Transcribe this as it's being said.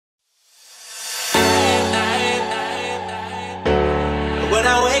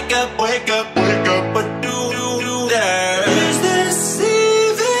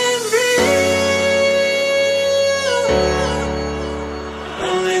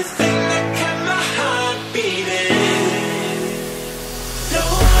thing that kept my heart beating. No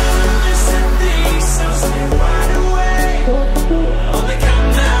one missing things, so stay wide awake. Only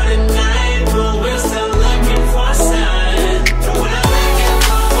come out at night, but we're still looking for a sign. And when I wake up,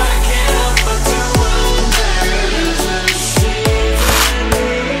 oh, I can't help but to wonder, is this even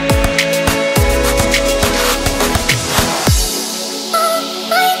real?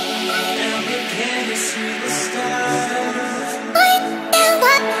 And we can't see the stars.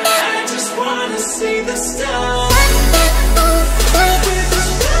 I just wanna see the stars.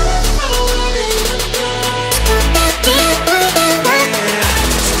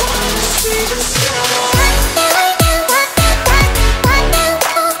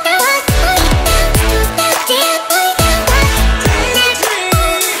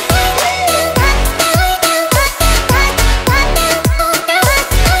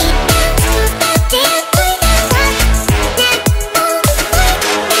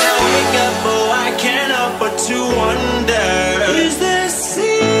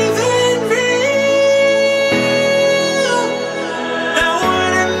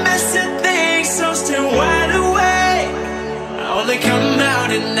 Come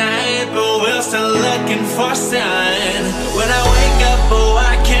out at night, but we're still looking for a sign. When I wake up, oh,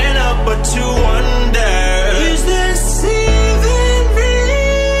 I can't help but to wonder, is this even real?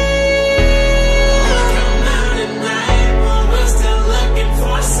 Come out at night, but we're still looking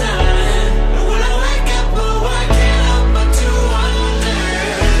for a sign. When I wake up, oh, I can't help but to wonder,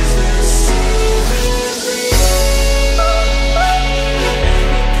 is this even real? And we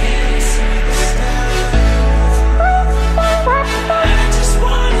can't see the stars. I just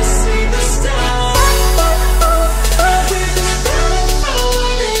wanna see the stars. With the stars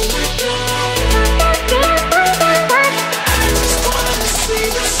falling down. I just wanna see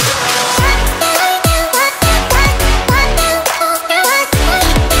the stars.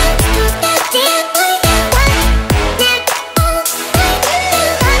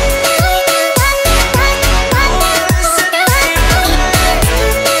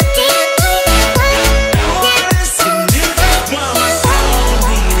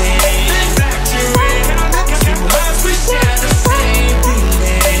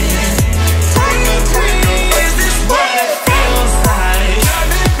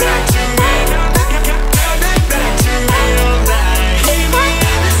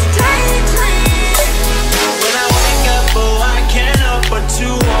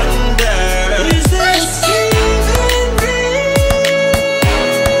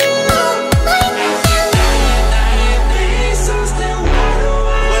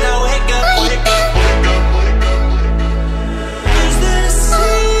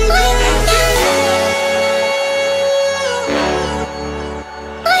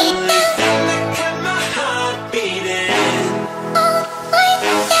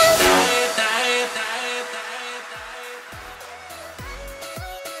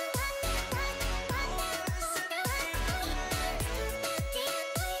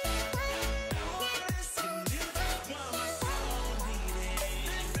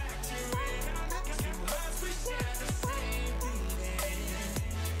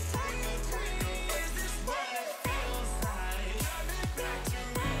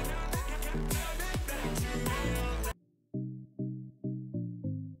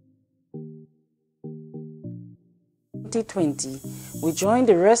 In 2020, we joined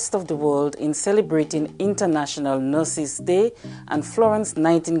the rest of the world in celebrating International Nurses Day and Florence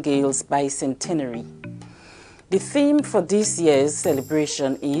Nightingale's bicentenary. The theme for this year's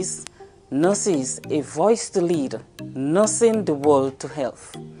celebration is Nurses, a Voice to Lead, Nursing the World to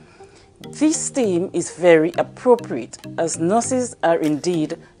Health. This theme is very appropriate as nurses are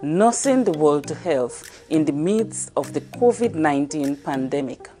indeed nursing the world to health in the midst of the COVID-19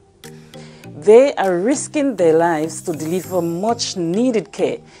 pandemic. They are risking their lives to deliver much needed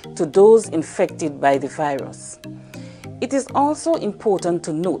care to those infected by the virus. It is also important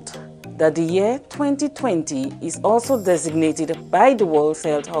to note that the year 2020 is also designated by the World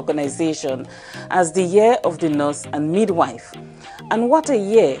Health Organization as the Year of the Nurse and Midwife. And what a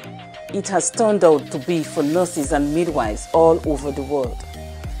year it has turned out to be for nurses and midwives all over the world.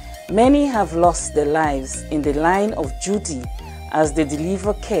 Many have lost their lives in the line of duty as they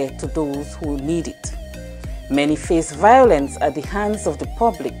deliver care to those who need it. Many face violence at the hands of the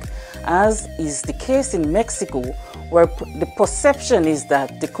public, as is the case in Mexico, where the perception is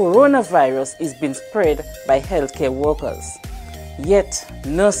that the coronavirus is being spread by healthcare workers. Yet,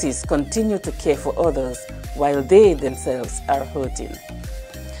 nurses continue to care for others while they themselves are hurting.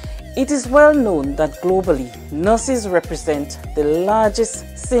 It is well known that globally, nurses represent the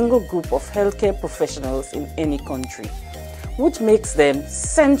largest single group of healthcare professionals in any country, which makes them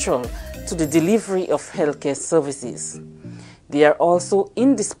central to the delivery of healthcare services. They are also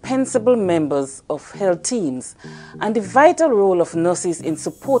indispensable members of health teams, and the vital role of nurses in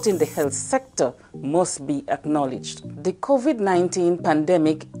supporting the health sector must be acknowledged. The COVID-19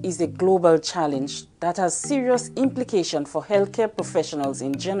 pandemic is a global challenge that has serious implications for healthcare professionals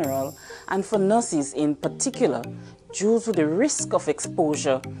in general and for nurses in particular, due to the risk of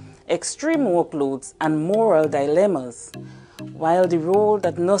exposure, extreme workloads, and moral dilemmas. While the role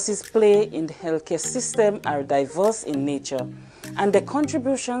that nurses play in the healthcare system are diverse in nature and their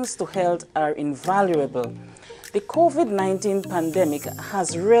contributions to health are invaluable, the COVID-19 pandemic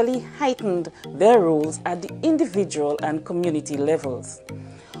has really heightened their roles at the individual and community levels.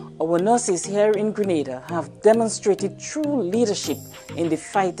 Our nurses here in Grenada have demonstrated true leadership in the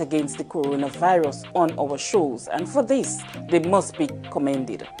fight against the coronavirus on our shores, and for this, they must be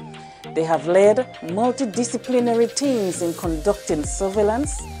commended. They have led multidisciplinary teams in conducting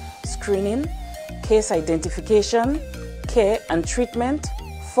surveillance, screening, case identification, care and treatment,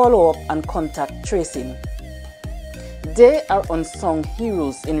 follow-up and contact tracing. They are unsung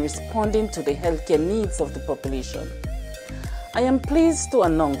heroes in responding to the healthcare needs of the population. I am pleased to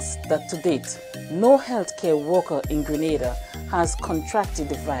announce that to date, no healthcare worker in Grenada has contracted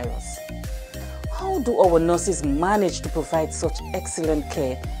the virus. How do our nurses manage to provide such excellent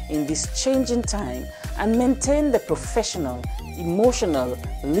care in this changing time and maintain the professional, emotional,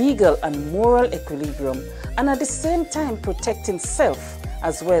 legal and moral equilibrium, and at the same time protecting self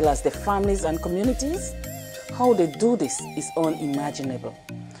as well as their families and communities? How they do this is unimaginable.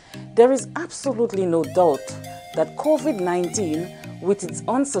 There is absolutely no doubt that COVID-19, with its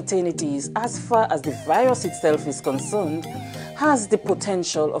uncertainties as far as the virus itself is concerned, has the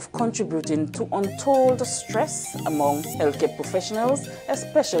potential of contributing to untold stress among healthcare professionals,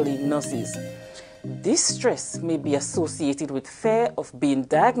 especially nurses. This stress may be associated with fear of being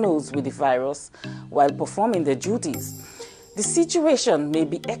diagnosed with the virus while performing their duties. The situation may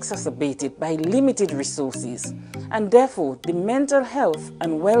be exacerbated by limited resources, and therefore the mental health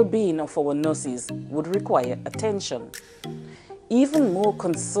and well-being of our nurses would require attention. Even more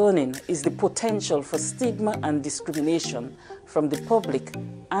concerning is the potential for stigma and discrimination from the public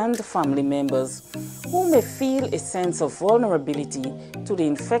and family members who may feel a sense of vulnerability to the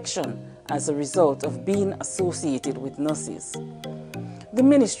infection as a result of being associated with nurses. The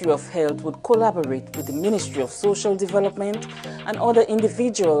Ministry of Health would collaborate with the Ministry of Social Development and other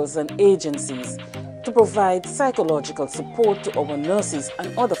individuals and agencies to provide psychological support to our nurses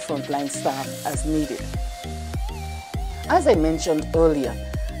and other frontline staff as needed. As I mentioned earlier,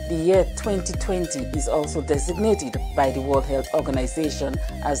 the year 2020 is also designated by the World Health Organization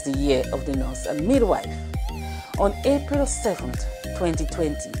as the Year of the Nurse and Midwife. On April 7,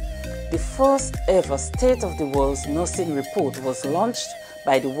 2020, the first ever State of the World's Nursing Report was launched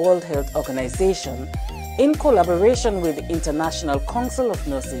by the World Health Organization in collaboration with the International Council of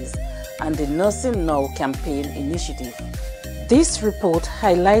Nurses and the Nursing Now campaign initiative. This report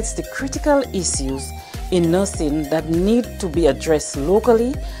highlights the critical issues in nursing that need to be addressed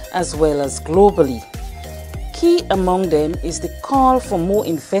locally as well as globally. Key among them is the call for more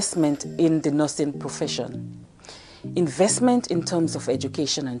investment in the nursing profession. Investment in terms of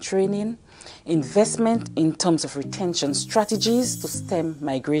education and training, investment in terms of retention strategies to stem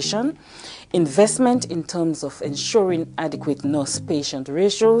migration, investment in terms of ensuring adequate nurse-patient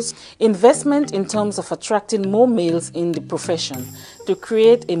ratios, investment in terms of attracting more males in the profession to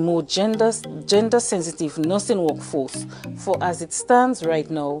create a more gender-sensitive nursing workforce, for as it stands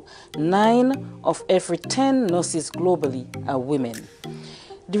right now, 9 of every 10 nurses globally are women.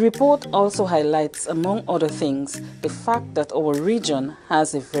 The report also highlights, among other things, the fact that our region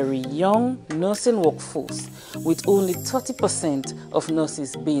has a very young nursing workforce, with only 30% of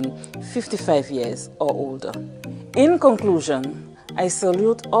nurses being 55 years or older. In conclusion, I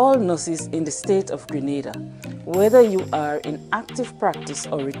salute all nurses in the state of Grenada, whether you are in active practice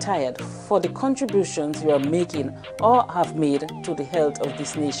or retired, for the contributions you are making or have made to the health of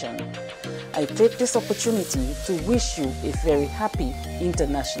this nation. I take this opportunity to wish you a very happy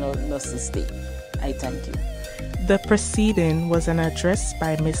International Nurses Day. I thank you. The proceeding was an address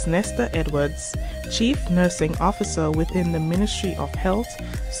by Ms. Nesta Edwards, Chief Nursing Officer within the Ministry of Health,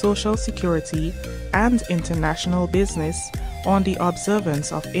 Social Security and International Business on the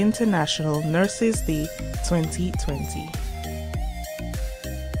observance of International Nurses Day 2020.